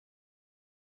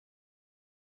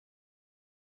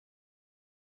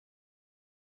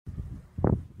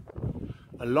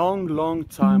A long, long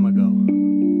time ago,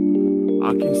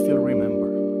 I can still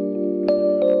remember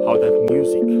how that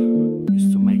music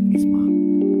used to make me smile.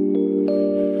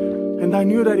 And I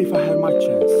knew that if I had my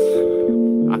chance,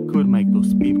 I could make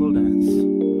those people dance.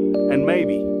 And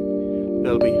maybe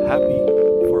they'll be happy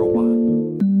for a while.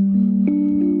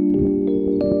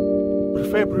 But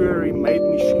February made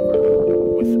me shiver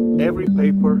with every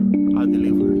paper I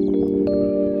delivered.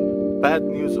 Bad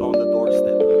news on the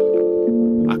doorstep.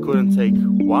 I couldn't take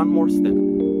one more step.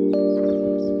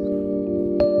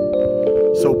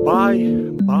 So bye,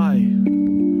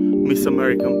 Miss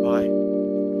American Pie.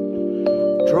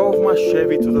 Drove my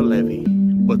Chevy to the levee,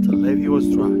 but the levee was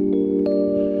dry.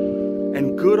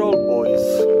 And good old boys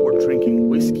were drinking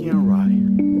whiskey and rye,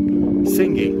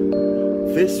 singing,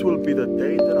 "This will be the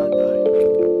day that I die.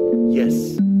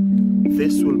 Yes,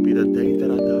 this will be the day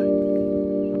that I die."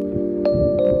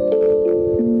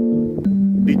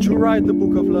 Did you write the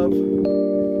book of love?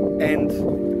 And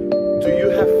do you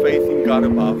have faith in God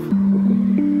above,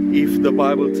 if the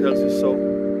Bible tells you so?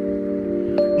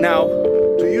 Now,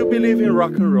 do you believe in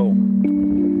rock and roll?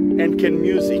 And can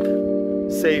music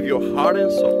save your heart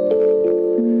and soul?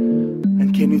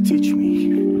 And can you teach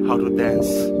me how to dance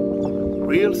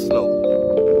real slow?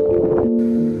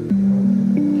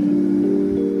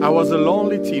 I was a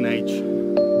lonely teenage,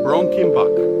 bronking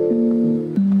buck,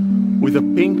 with a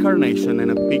pink carnation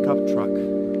and a pickup truck.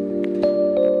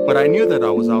 But I knew that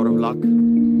I was out of luck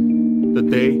the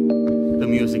day the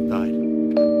music died.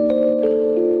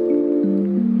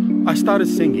 I started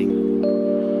singing,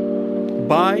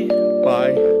 "Bye,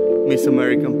 bye, Miss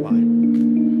American Pie."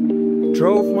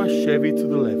 Drove my Chevy to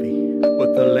the levee,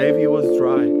 but the levee was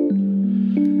dry.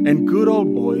 And good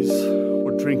old boys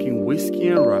were drinking whiskey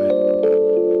and rye,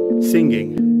 singing,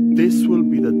 "This will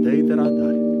be the day that I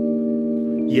die.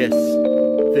 Yes,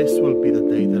 this will be the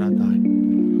day that I die."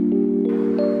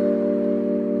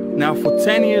 Now for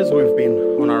 10 years we've been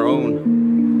on our own,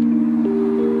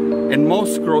 and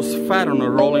most grows fat on a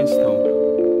rolling stone.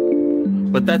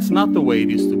 But that's not the way it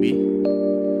used to be.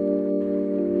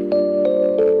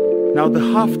 Now the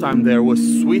halftime there was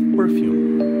sweet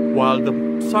perfume, while the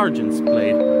sergeants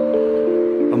played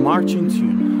a marching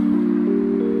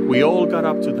tune. We all got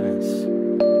up to dance.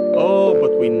 Oh,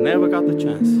 but we never got the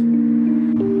chance.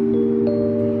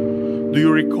 Do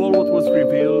you recall what was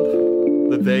revealed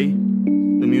the day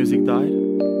the music died?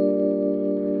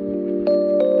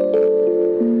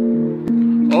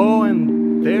 Oh, and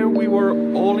there we were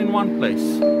all in one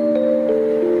place.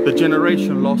 The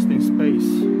generation lost in space,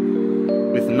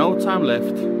 with no time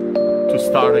left to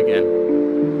start again.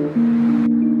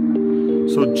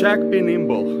 So Jack be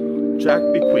nimble, Jack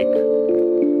be quick,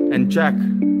 and Jack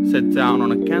sat down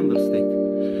on a candlestick,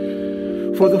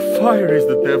 for the fire is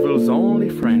the devil's only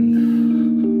friend.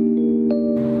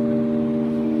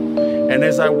 And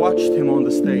as I watched him on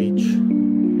the stage,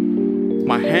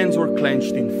 my hands were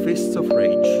clenched in fists of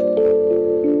rage.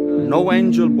 No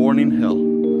angel born in hell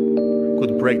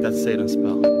could break that Satan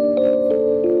spell.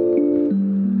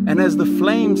 And as the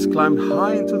flames climbed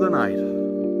high into the night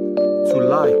to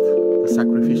light the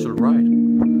sacrificial rite,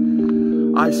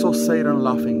 I saw Satan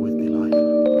laughing with delight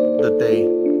the day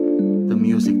the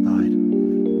music died.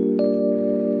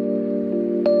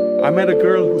 I met a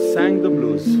girl who sang the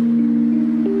blues,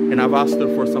 and I've asked her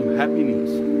for some happy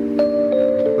news,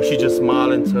 but she just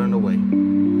smiled and turned away.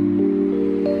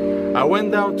 I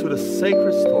went down to the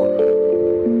sacred store,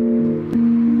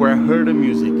 where I heard the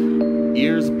music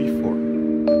years before.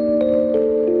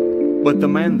 But the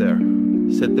man there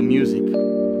said the music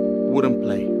wouldn't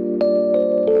play.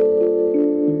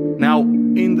 Now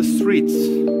in the streets,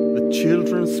 the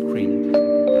children screamed,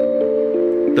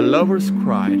 the lovers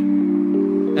cried,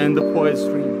 and the poets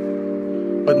dreamed.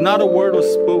 But not a word was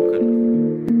spoken.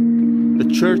 The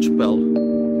church bell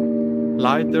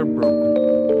lied there broken.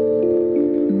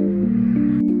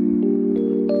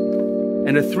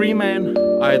 And the three men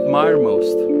I admire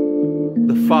most,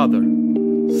 the Father,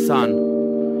 Son,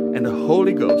 and the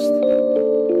Holy Ghost,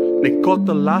 they caught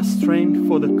the last train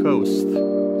for the coast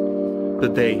the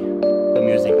day the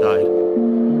music died.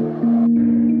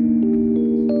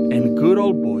 And good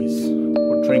old boys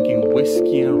were drinking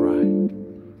whiskey and rye,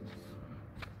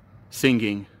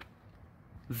 singing,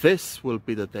 "This will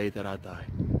be the day that I die.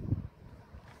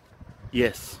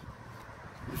 Yes,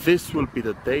 this will be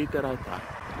the day that I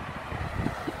die."